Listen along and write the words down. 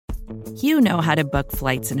You know how to book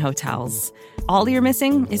flights and hotels. All you're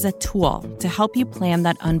missing is a tool to help you plan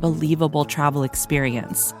that unbelievable travel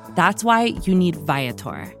experience. That's why you need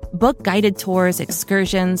Viator. Book guided tours,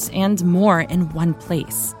 excursions, and more in one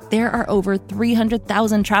place. There are over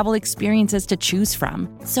 300,000 travel experiences to choose from,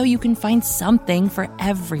 so you can find something for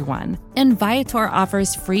everyone. And Viator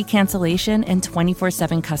offers free cancellation and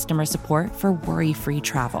 24/7 customer support for worry-free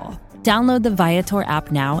travel. Download the Viator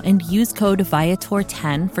app now and use code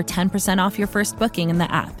Viator10 for 10% off your first booking in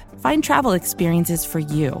the app. Find travel experiences for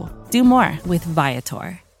you. Do more with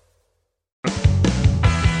Viator.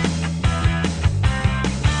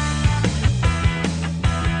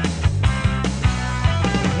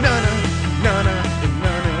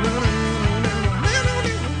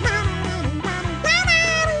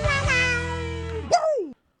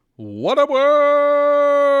 What up, world?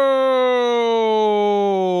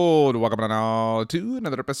 Welcome on now to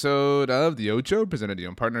another episode of the Ocho, presented to you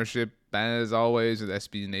in partnership, as always, with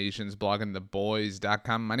SB Nation's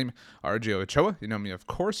bloggingtheboys.com. My name is RJ Ochoa. You know me, of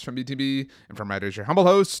course, from BTB and from Writers, your humble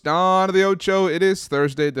host on the Ocho. It is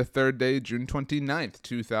Thursday, the third day, June 29th,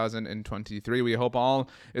 2023. We hope all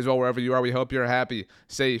is well wherever you are. We hope you're happy,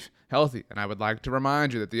 safe, healthy. And I would like to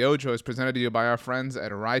remind you that the Ocho is presented to you by our friends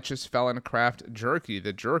at Righteous Felon Craft Jerky,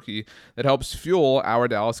 the jerky that helps fuel our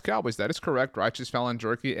Dallas Cowboys. That is correct. Righteous Felon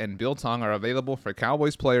Jerky and Biltong are available for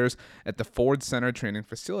Cowboys players at the Ford Center training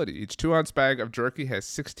facility. Each 2-ounce bag of jerky has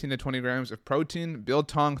 16 to 20 grams of protein,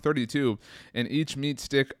 Biltong 32, and each meat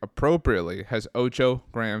stick appropriately has Ocho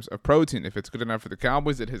grams of protein. If it's good enough for the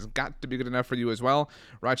Cowboys, it has got to be good enough for you as well.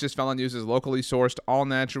 Righteous Felon uses locally sourced,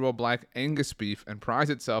 all-natural black Angus beef and prides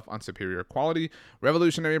itself on superior quality,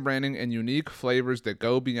 revolutionary branding, and unique flavors that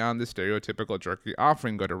go beyond the stereotypical jerky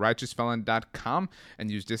offering. Go to righteousfelon.com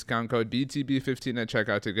and use discount code BTB15 at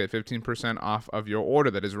checkout to get 15% off of your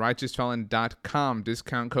order. That is righteousfelon.com,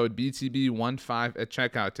 discount code BTB15 at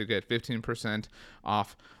checkout to get 15%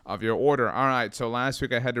 off of your order. All right, so last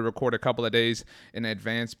week I had to record a couple of days in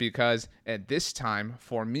advance because at this time,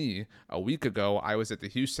 for me, a week ago, I was at the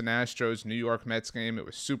Houston Astros New York Mets game. It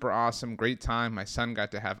was super awesome, great time. My son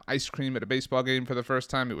got to have ice cream at a baseball game for the first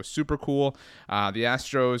time. It was super cool. The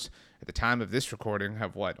Astros, at the time of this recording,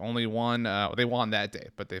 have only won, they won that day,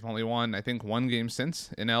 but they've only won, I think, one game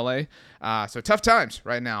since in LA. So tough times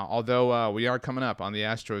right now, although we are coming up on the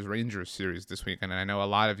Astros-Rangers series this weekend, and I know a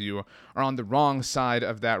lot of you are on the wrong side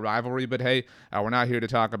of that rivalry, but hey, we're not here to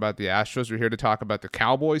talk about the Astros. We're here to talk about the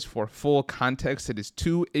Cowboys. For full context, it is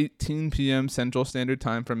 2:18 p.m. Central Standard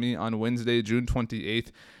Time for me on Wednesday, June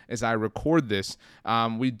 28th, as I record this.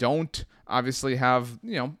 We don't obviously have,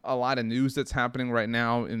 a lot of news that's happening right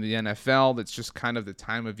now in the NFL. That's just kind of the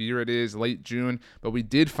time of year it is, late June. But we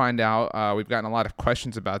did find out, we've gotten a lot of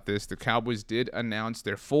questions about this. The Cowboys did announce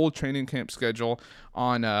their full training camp schedule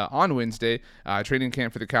on Wednesday. Training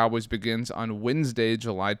camp for the Cowboys begins on Wednesday,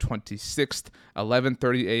 July 26th,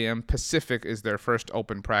 11:30 a.m. Pacific is their first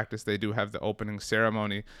open practice. They do have the opening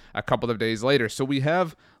ceremony a couple of days later. So we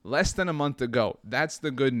have less than a month to go. That's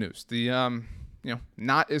the good news. The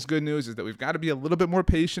not as good news is that we've got to be a little bit more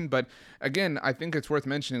patient. But again, I think it's worth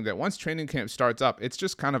mentioning that once training camp starts up, it's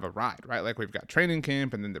just kind of a ride, right? Like we've got training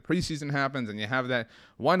camp and then the preseason happens and you have that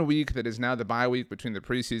 1 week that is now the bye week between the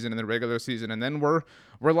preseason and the regular season. And then we're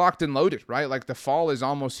locked and loaded, right? Like the fall is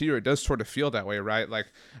almost here. It does sort of feel that way, right? Like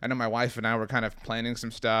I know my wife and I were kind of planning some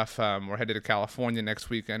stuff. We're headed to California next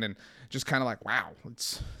weekend and just kind of like, wow,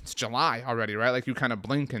 it's July already, right? Like you kind of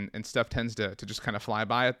blink and stuff tends to just kind of fly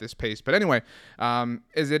by at this pace. But anyway,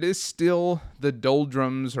 as it is still the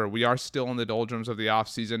doldrums, or we are still in the doldrums of the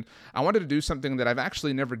offseason, I wanted to do something that I've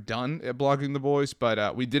actually never done at Blogging the Boys,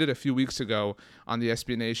 but we did it a few weeks ago on the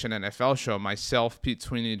SB Nation NFL show, myself, Pete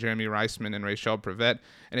Sweeney, Jeremy Reisman, and Rachel Prevet,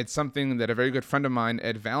 and it's something that a very good friend of mine,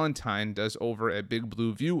 Ed Valentine, does over at Big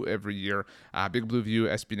Blue View every year. Big Blue View,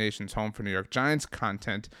 SB Nation's home for New York Giants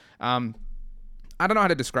content. I don't know how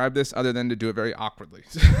to describe this other than to do it very awkwardly.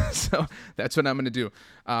 So that's what I'm going to do.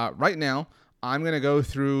 Right now, I'm going to go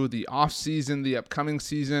through the off-season, the upcoming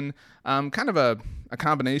season, kind of a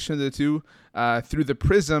combination of the two, through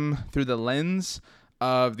the lens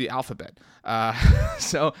of the alphabet.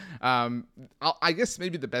 So I guess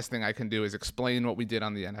maybe the best thing I can do is explain what we did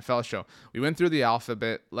on the NFL show. We went through the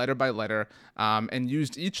alphabet letter by letter and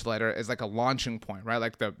used each letter as like a launching point, right?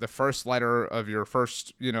 Like the first letter of your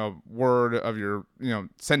first, word of your,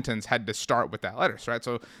 sentence had to start with that letter, right?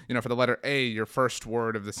 So, for the letter A, your first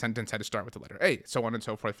word of the sentence had to start with the letter A, so on and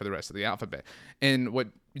so forth for the rest of the alphabet. And what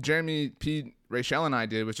Jeremy, Pete, Rachel and I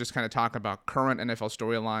did was just kind of talk about current NFL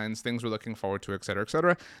storylines, things we're looking forward to, et cetera, et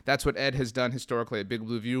cetera. That's what Ed has done historically at Big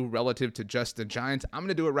Blue View relative to just the Giants. I'm going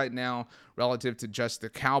to do it right now relative to just the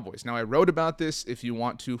Cowboys. Now, I wrote about this. If you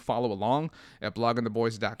want to follow along at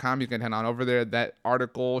bloggingtheboys.com, you can head on over there. That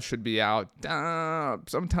article should be out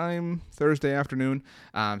sometime Thursday afternoon.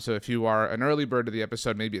 So if you are an early bird to the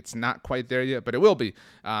episode, maybe it's not quite there yet, but it will be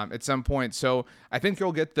at some point. So I think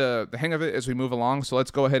you'll get the hang of it as we move along. So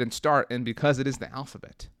let's go ahead and start. And because it is the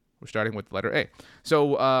alphabet, we're starting with the letter A.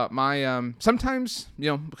 So sometimes,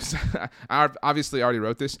 because I obviously already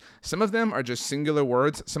wrote this, some of them are just singular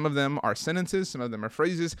words. Some of them are sentences. Some of them are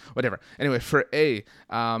phrases, whatever. Anyway, for A,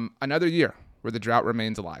 another year where the drought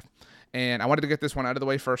remains alive. And I wanted to get this one out of the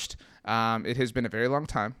way first. It has been a very long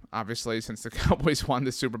time, obviously, since the Cowboys won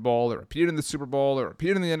the Super Bowl or appeared in the Super Bowl or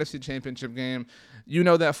appeared in the NFC Championship game. You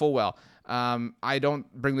know that full well. I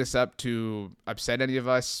don't bring this up to upset any of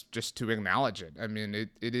us, just to acknowledge it. I mean,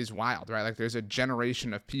 it is wild, right? Like, there's a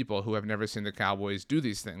generation of people who have never seen the Cowboys do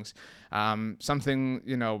these things. Something,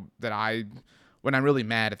 that when I'm really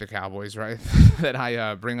mad at the Cowboys, right, that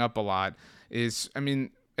I bring up a lot is, I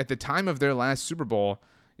mean, at the time of their last Super Bowl,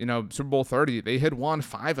 Super Bowl 30, they had won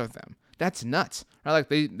 5 of them. That's nuts, right? Like,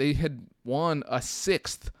 they had won a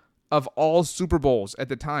 6th of all Super Bowls at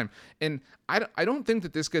the time. And I don't think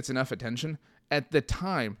that this gets enough attention. At the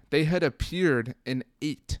time, they had appeared in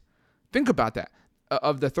 8. Think about that.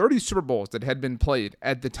 Of the 30 Super Bowls that had been played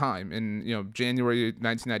at the time in January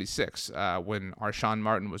 1996, when our Sean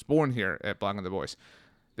Martin was born here at Blogging the Boys,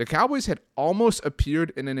 the Cowboys had almost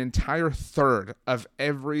appeared in an entire third of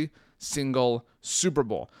every single Super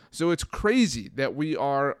Bowl. So it's crazy that we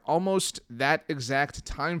are almost that exact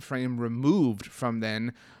time frame removed from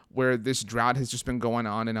then, where this drought has just been going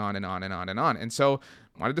on and on and on and on and on. And so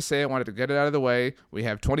I wanted to get it out of the way. We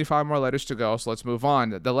have 25 more letters to go, so let's move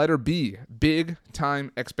on. The letter B, big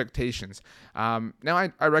time expectations. Now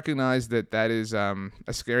I recognize that is a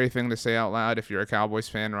scary thing to say out loud if you're a Cowboys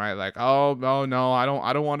fan, right? Like, oh no, I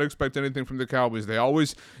don't want to expect anything from the Cowboys. They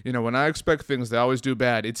always, when I expect things, they always do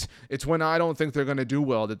bad. It's when I don't think they're going to do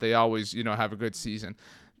well that they always, have a good season.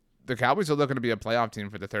 The Cowboys are looking to be a playoff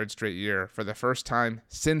team for the 3rd straight year for the first time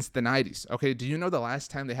since the 90s. Okay, do you know the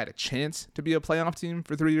last time they had a chance to be a playoff team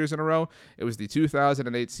for 3 years in a row? It was the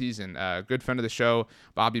 2008 season. A good friend of the show,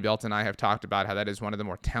 Bobby Belt, and I have talked about how that is one of the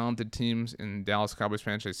more talented teams in Dallas Cowboys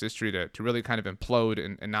franchise history to really kind of implode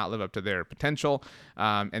and not live up to their potential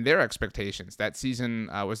and their expectations. That season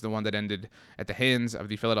was the one that ended at the hands of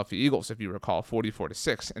the Philadelphia Eagles, if you recall,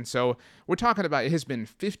 44-6. And so we're talking about it has been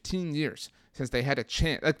 15 years since they had a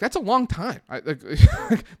chance. Like, that's a long time.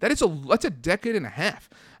 That's a decade and a half.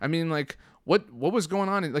 I mean, like, what was going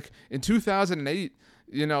on in 2008?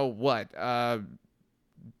 The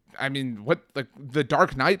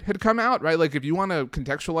Dark Knight had come out, right? Like, if you want to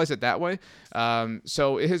contextualize it that way.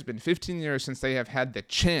 So it has been 15 years since they have had the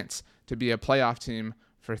chance to be a playoff team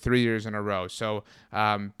for 3 years in a row. So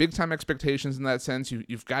big time expectations in that sense.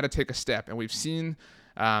 You've got to take a step, and we've seen.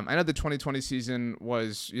 I know the 2020 season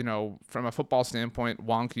was, from a football standpoint,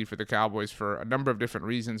 wonky for the Cowboys for a number of different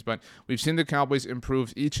reasons, but we've seen the Cowboys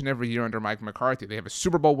improve each and every year under Mike McCarthy. They have a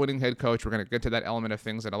Super Bowl winning head coach. We're going to get to that element of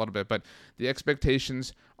things in a little bit, but the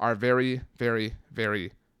expectations are very, very,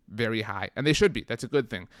 very, very high, and they should be. That's a good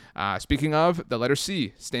thing. Speaking of, the letter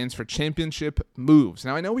C stands for championship moves.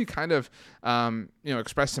 Now, I know we kind of,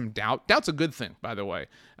 expressed some doubt. Doubt's a good thing, by the way,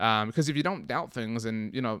 because if you don't doubt things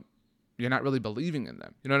and, you're not really believing in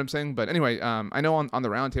them. You know what I'm saying? But anyway, I know on the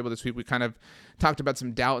roundtable this week, we kind of talked about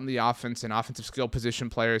some doubt in the offense and offensive skill position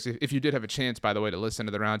players. If you did have a chance, by the way, to listen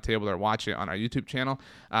to the roundtable or watch it on our YouTube channel.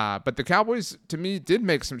 But the Cowboys, to me, did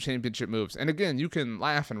make some championship moves. And again, you can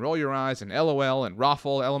laugh and roll your eyes and LOL and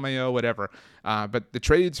raffle, LMAO, whatever. But the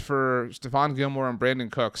trades for Stephon Gilmore and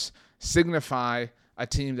Brandon Cooks signify a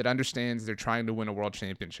team that understands they're trying to win a world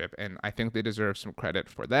championship, and I think they deserve some credit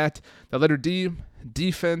for that. The letter D,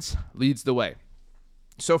 defense leads the way.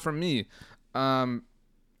 So for me, I'm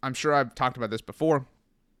sure I've talked about this before.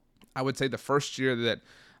 I would say the first year that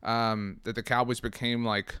the Cowboys became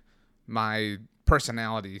like my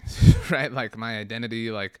personality, right? Like my identity,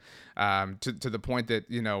 like to the point that,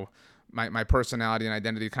 my personality and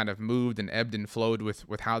identity kind of moved and ebbed and flowed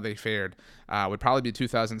with how they fared would probably be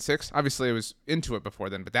 2006. Obviously, I was into it before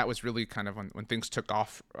then, but that was really kind of when things took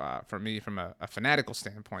off for me from a fanatical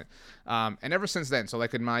standpoint. And ever since then, so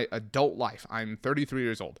like in my adult life, I'm 33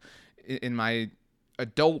 years old. In my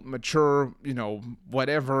adult, mature,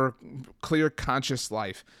 whatever, clear, conscious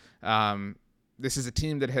life, this is a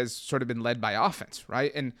team that has sort of been led by offense,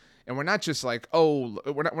 right? And And we're not just like, oh,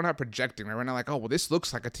 we're not projecting, right? We're not like, oh, well, this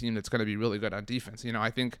looks like a team that's going to be really good on defense. I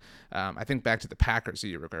think back to the Packers a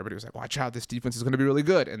year ago. Everybody was like, watch out, this defense is going to be really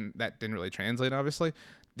good. And that didn't really translate, obviously.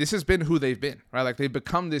 This has been who they've been, right? Like they've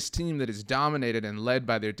become this team that is dominated and led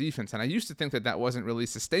by their defense. And I used to think that wasn't really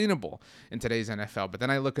sustainable in today's NFL. But then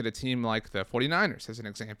I look at a team like the 49ers as an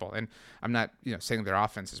example. And I'm not, saying their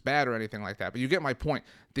offense is bad or anything like that. But you get my point.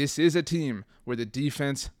 This is a team where the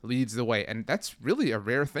defense leads the way. And that's really a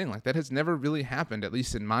rare thing. Like that has never really happened, at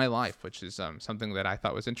least in my life, which is something that I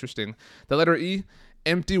thought was interesting. The letter E,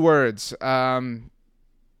 empty words.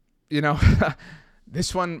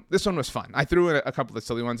 This one was fun. I threw in a couple of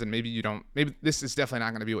silly ones, and maybe this is definitely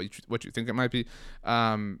not going to be what you think it might be.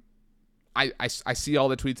 I see all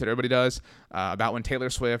the tweets that everybody does about when Taylor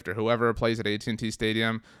Swift or whoever plays at AT&T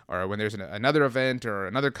Stadium, or when there's another event or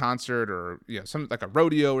another concert, or some like a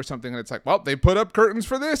rodeo or something, and it's like, well, they put up curtains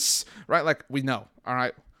for this, right? Like we know, all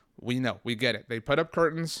right, we know, we get it. They put up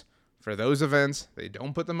curtains for those events. They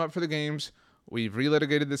don't put them up for the games. We've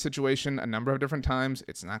relitigated this situation a number of different times.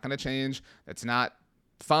 It's not going to change. It's not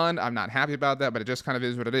fun. I'm not happy about that, but it just kind of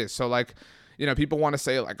is what it is. So like, people want to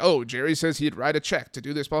say like, oh, Jerry says he'd write a check to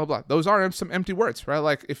do this, blah, blah, blah. Those are some empty words, right?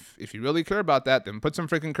 Like if you really care about that, then put some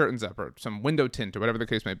freaking curtains up or some window tint or whatever the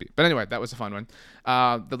case may be. But anyway, that was a fun one.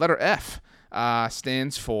 The letter F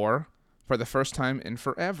stands for the first time in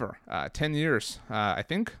forever. 10 years, I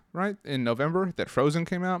think, right? In November that Frozen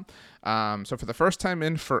came out. So for the first time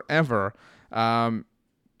in forever,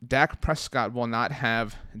 Dak Prescott will not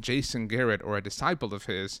have Jason Garrett or a disciple of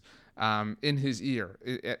his in his ear,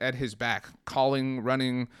 at his back, calling,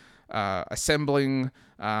 running, assembling,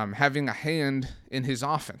 having a hand in his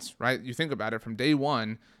offense, right? You think about it, from day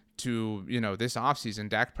one to, this offseason,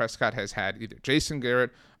 Dak Prescott has had either Jason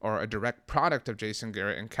Garrett or a direct product of Jason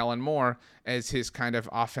Garrett and Kellen Moore as his kind of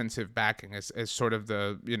offensive backing, as sort of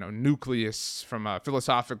the, nucleus from a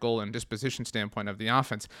philosophical and disposition standpoint of the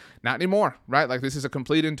offense. Not anymore, right? Like this is a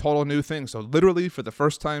complete and total new thing. So literally for the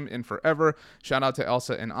first time in forever, shout out to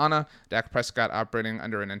Elsa and Anna, Dak Prescott operating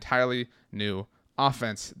under an entirely new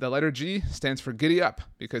offense. The letter G stands for giddy up,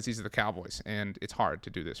 because these are the Cowboys, and it's hard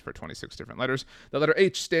to do this for 26 different letters. The letter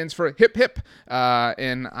H stands for hip hip,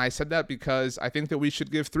 and I said that because I think that we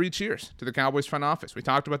should give 3 cheers to the Cowboys front office. We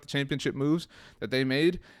talked about the championship moves that they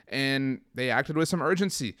made, and they acted with some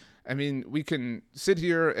urgency. I mean, we can sit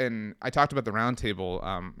here, and I talked about the roundtable.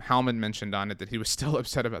 Howman mentioned on it that he was still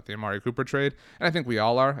upset about the Amari Cooper trade, and I think we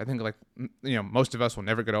all are. I think most of us will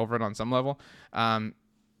never get over it on some level.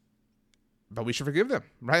 But we should forgive them,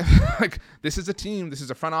 right? Like this is a team, this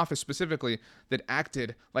is a front office specifically that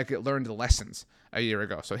acted like it learned the lessons a year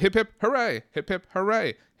ago. So hip hip hooray, hip hip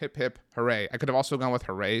hooray, hip hip hooray. I could have also gone with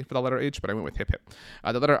hooray for the letter H, but I went with hip hip.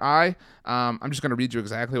 The letter I, I'm just going to read you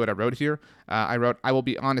exactly what I wrote here. I wrote, I will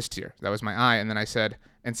be honest here. That was my I, and then I said,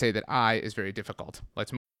 and say that I is very difficult.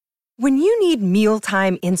 Let's move. When you need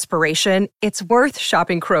mealtime inspiration, it's worth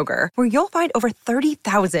shopping Kroger, where you'll find over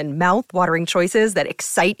 30,000 mouth-watering choices that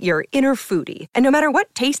excite your inner foodie. And no matter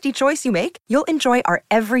what tasty choice you make, you'll enjoy our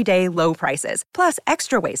everyday low prices, plus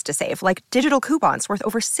extra ways to save, like digital coupons worth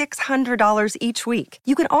over $600 each week.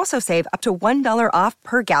 You can also save up to $1 off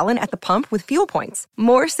per gallon at the pump with fuel points.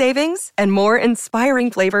 More savings and more inspiring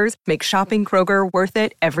flavors make shopping Kroger worth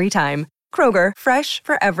it every time. Kroger, fresh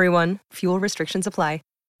for everyone. Fuel restrictions apply.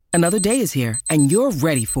 Another day is here, and you're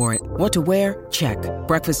ready for it. What to wear? Check.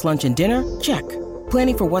 Breakfast, lunch, and dinner? Check.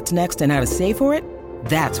 Planning for what's next and how to save for it?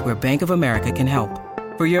 That's where Bank of America can help.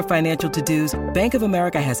 For your financial to-dos, Bank of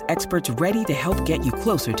America has experts ready to help get you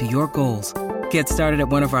closer to your goals. Get started at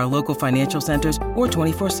one of our local financial centers or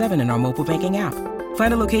 24/7 in our mobile banking app.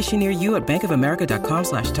 Find a location near you at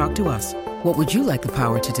bankofamerica.com/talktous. What would you like the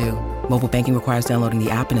power to do? Mobile banking requires downloading the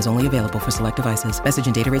app and is only available for select devices. Message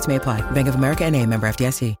and data rates may apply. Bank of America N.A., member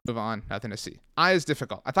FDIC. Move on. Nothing to see. I is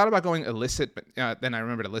difficult. I thought about going illicit, but then I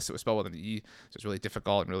remembered illicit was spelled with an E, so it's really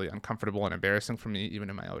difficult and really uncomfortable and embarrassing for me, even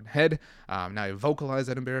in my own head. Now I vocalize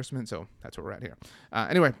that embarrassment, so that's where we're at here.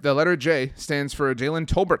 Anyway, the letter J stands for Jalen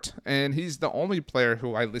Tolbert, and he's the only player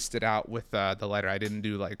who I listed out with the letter. I didn't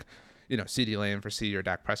do CeeDee Lamb for C or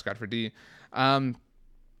Dak Prescott for D.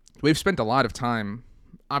 We've spent a lot of time,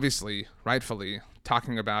 obviously, rightfully,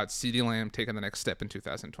 talking about CeeDee Lamb taking the next step in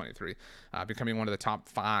 2023, becoming one of the top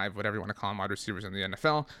 5, whatever you want to call him, wide receivers in the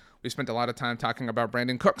NFL. We spent a lot of time talking about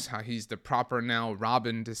Brandon Cooks, how he's the proper now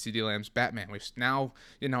Robin to CeeDee Lamb's Batman. We've now,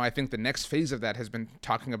 I think the next phase of that has been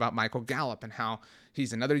talking about Michael Gallup and how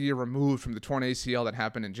he's another year removed from the torn ACL that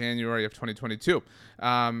happened in January of 2022.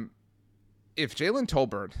 If Jalen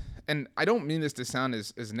Tolbert, and I don't mean this to sound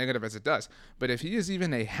as negative as it does, but if he is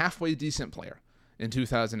even a halfway decent player in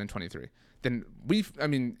 2023, then we're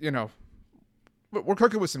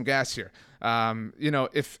cooking with some gas here.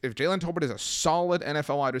 If Jalen Tolbert is a solid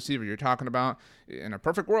NFL wide receiver, you're talking about in a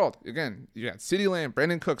perfect world, again, you got CeeDee Lamb,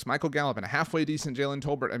 Brandon Cooks, Michael Gallup, and a halfway decent Jalen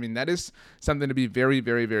Tolbert. I mean, that is something to be very,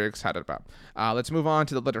 very, very excited about. Let's move on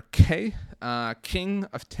to the letter K, King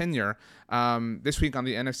of Tenure. This week on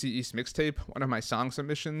the NFC East mixtape, one of my song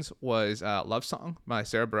submissions was Love Song by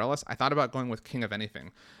Sarah Bareilles. I thought about going with King of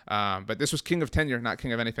Anything, but this was King of Tenure, not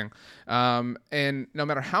King of Anything. And no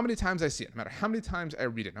matter how many times I see it, no matter how many times I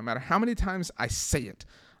read it, no matter how many times I say it,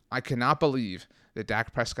 I cannot believe that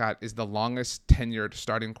Dak Prescott is the longest tenured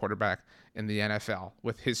starting quarterback in the NFL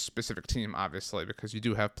with his specific team, obviously, because you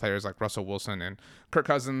do have players like Russell Wilson and Kirk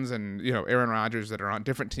Cousins and, Aaron Rodgers that are on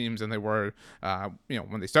different teams than they were,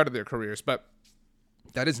 when they started their careers. But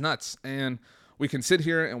that is nuts. And we can sit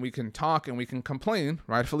here and we can talk and we can complain,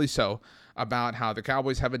 rightfully so, about how the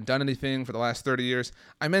Cowboys haven't done anything for the last 30 years.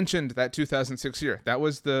 I mentioned that 2006 year. That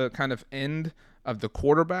was the kind of end of the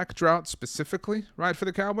quarterback drought specifically, right, for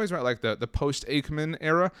the Cowboys, right? Like the post-Aikman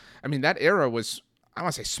era. I mean, that era was, I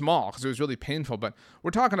want to say small because it was really painful, but we're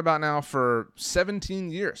talking about now for 17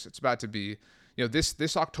 years. It's about to be,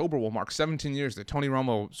 this October will mark 17 years that Tony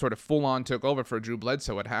Romo sort of full-on took over for Drew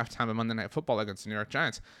Bledsoe at halftime of Monday Night Football against the New York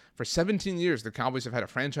Giants. For 17 years, the Cowboys have had a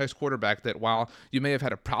franchise quarterback that, while you may have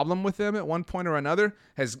had a problem with them at one point or another,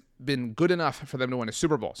 has been good enough for them to win a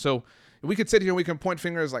Super Bowl. So we could sit here and we can point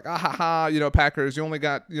fingers like, Packers, you only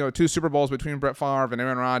got, 2 Super Bowls between Brett Favre and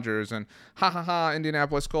Aaron Rodgers, and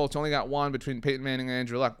Indianapolis Colts only got 1 between Peyton Manning and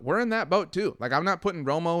Andrew Luck. We're in that boat too. Like, I'm not putting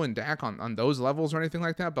Romo and Dak on those levels or anything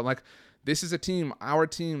like that, but like, this is a team, our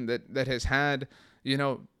team that has had,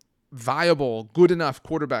 viable, good enough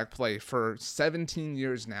quarterback play for 17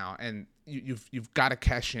 years now, and you've got to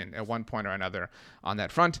cash in at one point or another on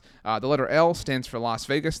that front. The letter L stands for Las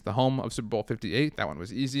Vegas, the home of Super Bowl 58. That one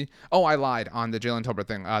was easy. Oh, I lied on the Jalen Tolbert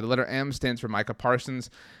thing. The letter M stands for Micah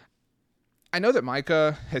Parsons. I know that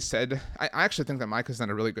Micah has said, I actually think that Micah's done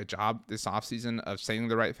a really good job this offseason of saying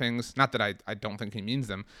the right things. Not that I don't think he means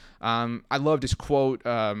them. I loved his quote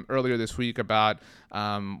earlier this week about,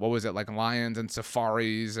 like lions and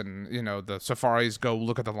safaris, and, the safaris go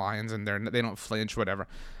look at the lions and they don't flinch, whatever.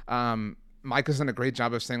 Micah's done a great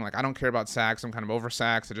job of saying, like, I don't care about sacks. I'm kind of over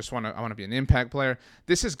sacks. I want to be an impact player.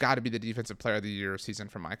 This has got to be the defensive player of the year season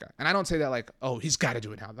for Micah. And I don't say that like, oh, he's got to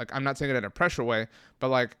do it now. Like, I'm not saying it in a pressure way, but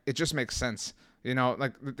like, it just makes sense.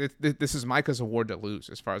 This is Micah's award to lose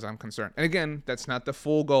as far as I'm concerned. And again, that's not the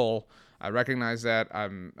full goal. I recognize that.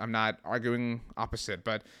 I'm not arguing opposite,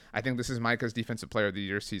 but I think this is Micah's defensive player of the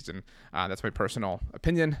year season. That's my personal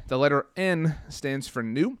opinion. The letter N stands for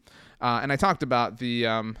new. And I talked about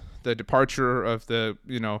the departure of the,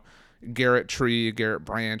 Garrett Tree, Garrett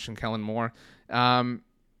Branch, and Kellen Moore. The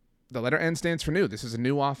letter N stands for new. This is a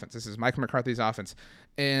new offense. This is Mike McCarthy's offense.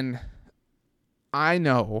 And I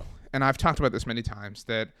know, and I've talked about this many times,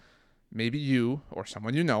 that maybe you or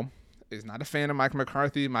someone is not a fan of Mike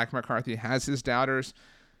McCarthy. Mike McCarthy has his doubters.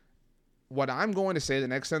 What I'm going to say, the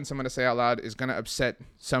next sentence I'm going to say out loud, is going to upset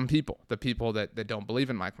some people, the people that don't believe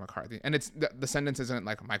in Mike McCarthy. And it's the sentence isn't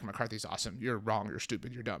like, Mike McCarthy's awesome, you're wrong, you're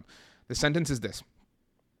stupid, you're dumb. The sentence is this.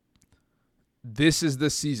 This is the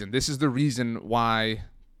season. This is the reason why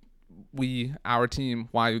our team,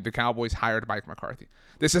 why the Cowboys hired Mike McCarthy.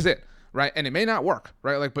 This is it, right? And it may not work,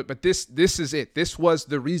 right? Like, but this is it. This was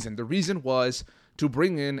the reason. The reason was to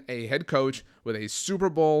bring in a head coach with a Super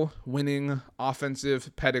Bowl winning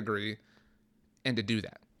offensive pedigree, and to do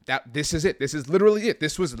that. This is it. This is literally it.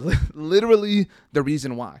 This was literally the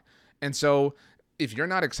reason why. And so if you're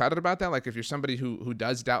not excited about that, like if you're somebody who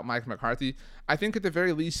does doubt Mike McCarthy, I think at the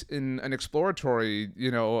very least in an exploratory,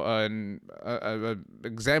 an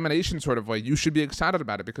examination sort of way, you should be excited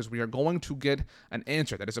about it, because we are going to get an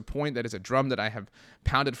answer. That is a point, that is a drum that I have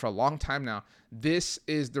pounded for a long time now. This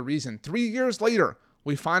is the reason. 3 years later,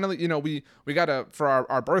 we finally, we got for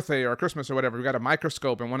our birthday or Christmas or whatever, we got a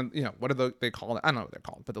microscope, and one of, what are they called? I don't know what they're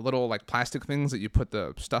called, but the little like plastic things that you put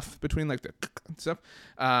the stuff between, like the stuff.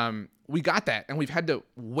 We got that, and we've had to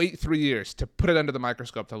wait 3 years to put it under the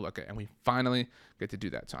microscope to look at, and we finally get to do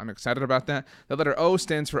that. So I'm excited about that. The letter O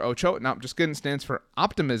stands for Ocho. No, I'm just kidding. Stands for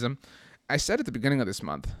optimism. I said at the beginning of this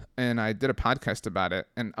month, and I did a podcast about it,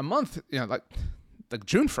 and a month, like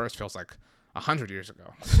June 1st feels like 100 years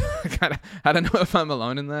ago. I don't know if I'm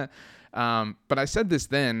alone in that. But I said this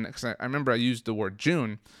then, because I remember I used the word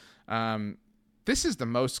June. This is the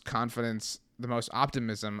most confidence, the most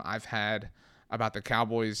optimism I've had about the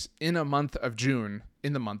Cowboys in the month of June,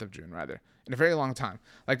 in a very long time.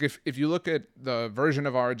 Like if you look at the version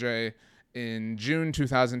of RJ in June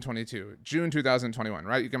 2022, June 2021,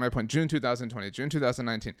 right? You get my point. June 2020, June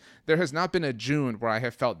 2019. There has not been a June where I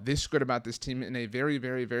have felt this good about this team in a very,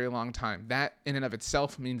 very, very long time. That in and of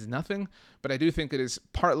itself means nothing, but I do think it is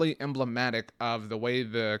partly emblematic of the way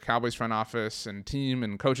the Cowboys front office and team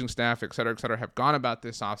and coaching staff, et cetera, have gone about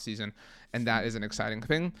this offseason, and that is an exciting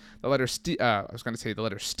thing. The letter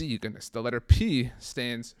the letter P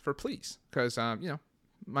stands for please, because,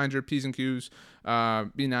 mind your P's and Q's,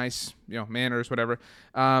 be nice, manners, whatever.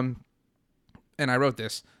 And I wrote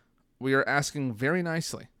this. We are asking very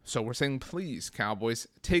nicely. So we're saying, please, Cowboys,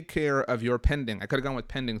 take care of your pending. I could have gone with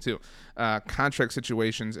pending too. Contract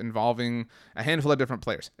situations involving a handful of different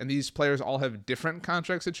players. And these players all have different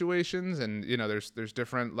contract situations. And, there's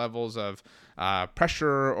different levels of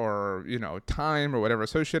pressure or, time or whatever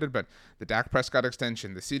associated. But the Dak Prescott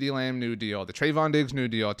extension, the CeeDee Lamb new deal, the Trayvon Diggs new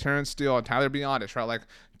deal, Terrence Steele, Tyler Biotis, right? Like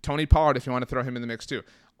Tony Pollard, if you want to throw him in the mix too.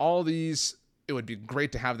 All these, it would be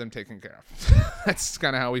great to have them taken care of. That's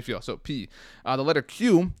kind of how we feel. So P. The letter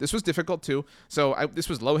Q, this was difficult too. So this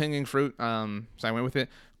was low-hanging fruit, so I went with it.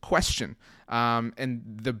 Question.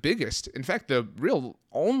 And the biggest, in fact, the real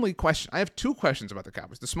only question, I have two questions about the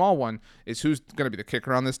Cowboys. The small one is who's going to be the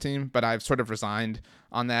kicker on this team, but I've sort of resigned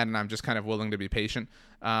on that, and I'm just kind of willing to be patient.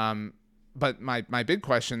 But my big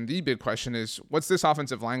question, the big question is, what's this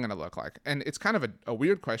offensive line going to look like? And it's kind of a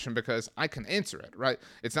weird question because I can answer it, right?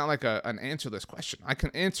 It's not like an answerless question. I can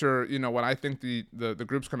answer, what I think the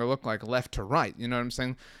group's going to look like left to right. You know what I'm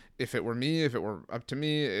saying? If it were me, if it were up to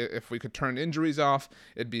me, if we could turn injuries off,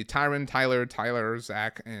 it'd be Tyron, Tyler,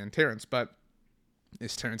 Zach, and Terrence. But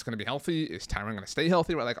is Terrence going to be healthy? Is Tyron going to stay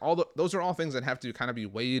healthy? Right? Like those are all things that have to kind of be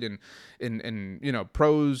weighed in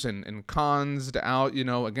pros and cons out,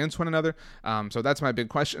 against one another. So that's my big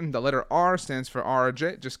question. The letter R stands for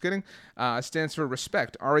RJ. Just kidding. Stands for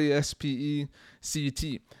respect.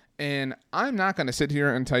 RESPECT. And I'm not going to sit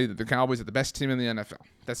here and tell you that the Cowboys are the best team in the NFL.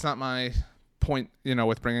 That's not my point,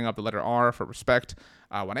 with bringing up the letter R for respect.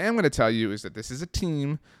 What I am going to tell you is that this is a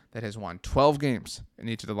team that has won 12 games in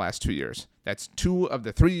each of the last 2 years. That's 2 of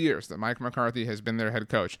the 3 years that Mike McCarthy has been their head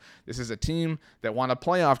coach. This is a team that won a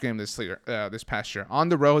playoff game this past year on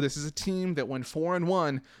the road. This is a team that went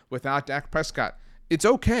 4-1 without Dak Prescott. It's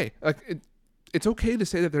okay. It's okay to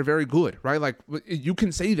say that they're very good, right? Like, you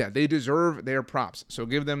can say that. They deserve their props. So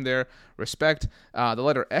give them their respect. The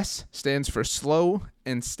letter S stands for slow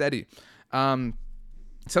and steady.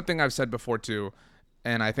 Something I've said before too,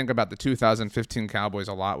 and I think about the 2015 Cowboys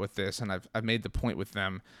a lot with this, and I've made the point with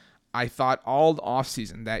them. I thought all the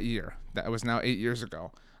offseason that year, that was now 8 years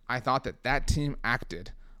ago, I thought that team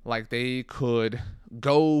acted like they could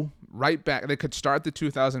go right back. They could start the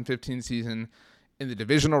 2015 season in the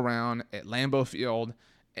divisional round at Lambeau Field,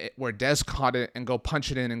 where Dez caught it, and go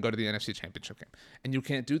punch it in and go to the NFC Championship game. And you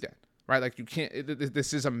can't do that. Right? Like, you can't,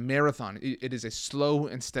 this is a marathon. It is a slow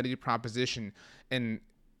and steady proposition. And,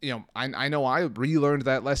 I know I relearned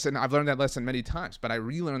that lesson. I've learned that lesson many times, but I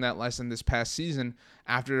relearned that lesson this past season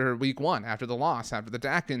after week 1, after the loss, after the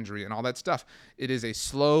Dak injury and all that stuff. It is a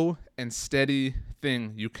slow and steady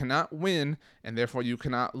thing. You cannot win, and therefore you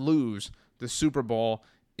cannot lose the Super Bowl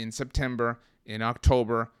in September, in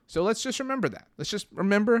October. So let's just remember that. Let's just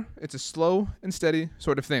remember it's a slow and steady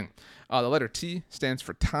sort of thing. The letter T stands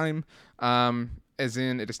for time, as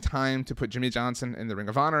in it is time to put Jimmy Johnson in the Ring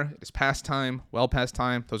of Honor. It is past time, well past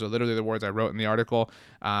time. Those are literally the words I wrote in the article.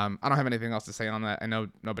 I don't have anything else to say on that. I know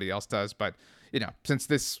nobody else does, but, since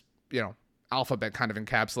this, alphabet kind of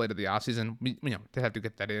encapsulated the offseason, they have to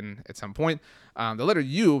get that in at some point. The letter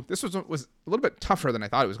U, this was a little bit tougher than I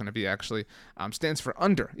thought it was going to be, actually, stands for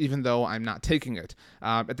under, even though I'm not taking it.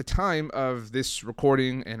 At the time of this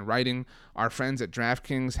recording and writing, our friends at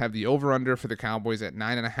DraftKings have the over-under for the Cowboys at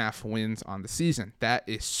 9.5 wins on the season. That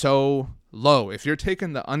is so low. If you're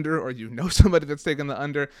taking the under, or somebody that's taking the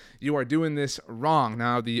under, you are doing this wrong.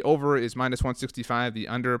 Now, the over is -165, the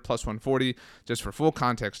under +140, just for full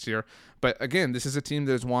context here. But again, this is a team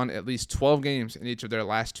that has won at least 12 games in each of their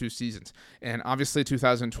last 2 seasons. And obviously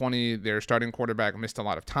 2020, their starting quarterback missed a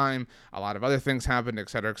lot of time. A lot of other things happened, et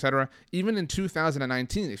cetera, et cetera. Even in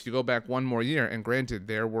 2019, if you go back one more year, and granted,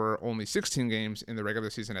 there were only 16 games in the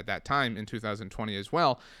regular season at that time in 2020 as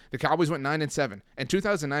well, the Cowboys went 9-7. And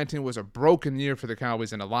 2019 was a broken year for the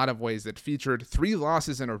Cowboys in a lot of ways that featured 3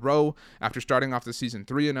 losses in a row after starting off the season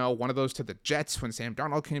 3-0. One of those to the Jets when Sam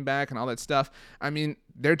Darnold came back and all that stuff. I mean,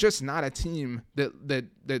 they're just not a team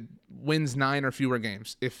that wins 9 or fewer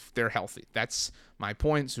games if they're healthy. That's my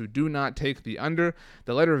point. So do not take the under.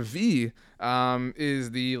 The letter V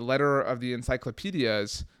is the letter of the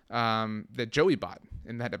encyclopedias that Joey bought.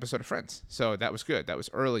 in that episode of Friends. So that was good. That was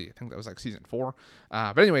early. I think that was like season 4.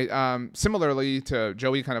 But anyway, similarly to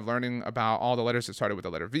Joey kind of learning about all the letters that started with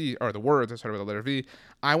the letter V, or the words that started with the letter V,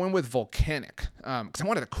 I went with volcanic because I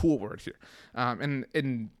wanted a cool word here.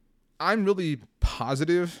 And I'm really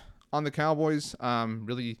positive on the Cowboys,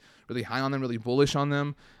 really high on them, really bullish on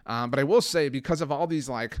them. But I will say, because of all these,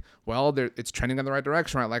 like, well, it's trending in the right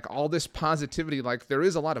direction, right? Like all this positivity, like there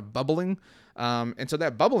is a lot of bubbling. And so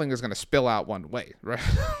that bubbling is going to spill out one way, right?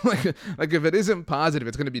 like if it isn't positive,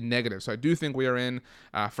 it's going to be negative. So I do think we are in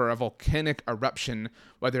for a volcanic eruption,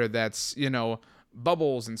 whether that's,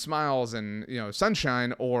 bubbles and smiles and,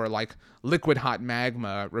 sunshine, or like liquid hot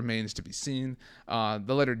magma remains to be seen. The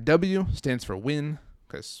letter W stands for win,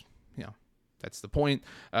 because that's the point.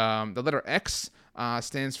 The letter X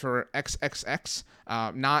stands for XXX,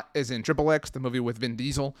 not as in Triple X, the movie with Vin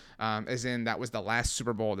Diesel, as in that was the last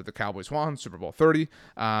Super Bowl that the Cowboys won, Super Bowl 30.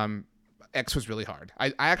 X was really hard.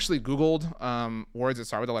 I actually Googled words that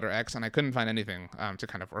start with the letter X, and I couldn't find anything to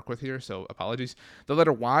kind of work with here, so apologies. The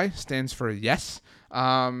letter Y stands for yes.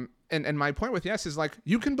 And my point with yes is, like,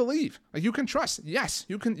 you can believe, like, you can trust. Yes,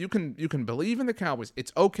 you can believe in the Cowboys.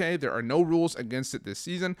 It's okay. There are no rules against it this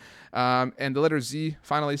season. And the letter Z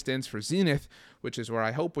finally stands for zenith, which is where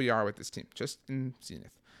I hope we are with this team, just in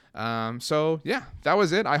zenith. So yeah, that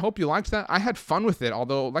was it. I hope you liked that. I had fun with it,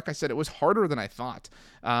 although, like I said, it was harder than I thought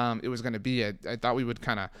it was going to be. I thought we would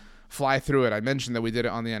kind of fly through it. I mentioned that we did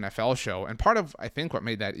it on the NFL show, and part of, I think, what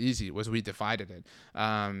made that easy was we divided it.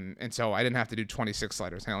 And so I didn't have to do 26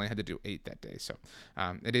 letters. I only had to do 8 that day. So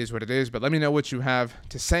it is what it is. But let me know what you have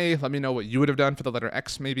to say. Let me know what you would have done for the letter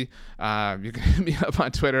X, maybe. You can hit me up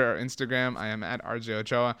on Twitter or Instagram. I am at RJ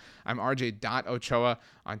Ochoa. I'm RJ.Ochoa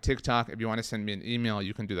on TikTok. If you want to send me an email,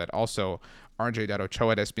 you can do that also.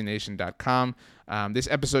 rj.ochoa@sbnation.com. This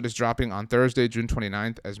episode is dropping on Thursday, June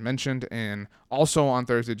 29th, as mentioned. And also on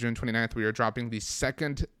Thursday, June 29th, we are dropping the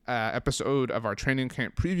second episode of our training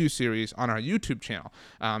camp preview series on our YouTube channel.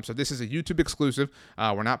 So this is a YouTube exclusive.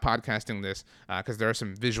 We're not podcasting this because there are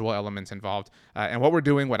some visual elements involved. And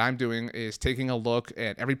what I'm doing is taking a look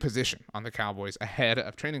at every position on the Cowboys ahead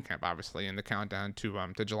of training camp, obviously, in the countdown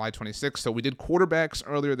to July 26th. So we did quarterbacks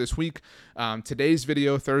earlier this week. Today's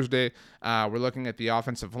video, Thursday, we're looking at the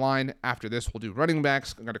offensive line. After this, we'll do running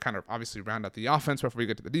backs. I'm going to kind of obviously round out the offense before we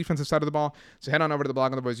get to the defensive side of the ball. So head on over to the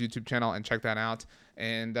Blog on the Boys YouTube channel and check that out.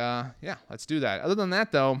 And yeah, let's do that. Other than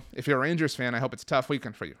that, though, if you're a Rangers fan, I hope it's a tough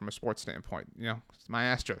weekend for you from a sports standpoint. It's my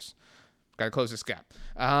Astros. Got to close this gap.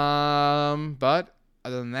 But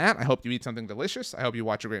other than that, I hope you eat something delicious. I hope you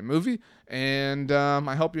watch a great movie. And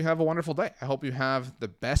I hope you have a wonderful day. I hope you have the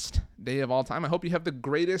best day of all time. I hope you have the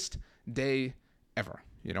greatest day ever.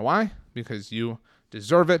 You know why? Because you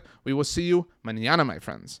deserve it. We will see you mañana, my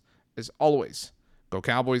friends. As always, go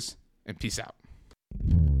Cowboys and peace out.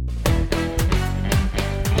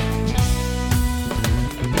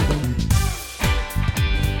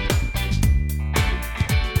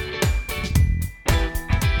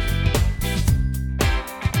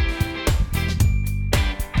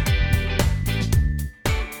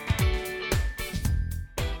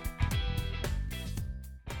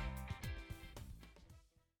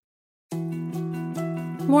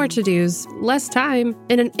 More to-dos, less time,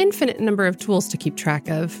 and an infinite number of tools to keep track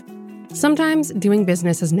of. Sometimes doing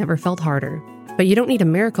business has never felt harder, but you don't need a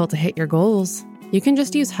miracle to hit your goals. You can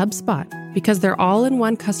just use HubSpot, because their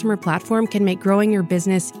all-in-one customer platform can make growing your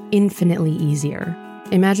business infinitely easier.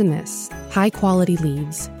 Imagine this: high-quality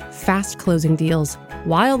leads, fast closing deals,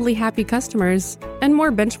 wildly happy customers, and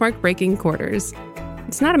more benchmark-breaking quarters.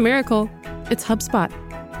 It's not a miracle, it's HubSpot.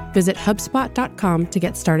 Visit HubSpot.com to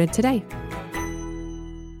get started today.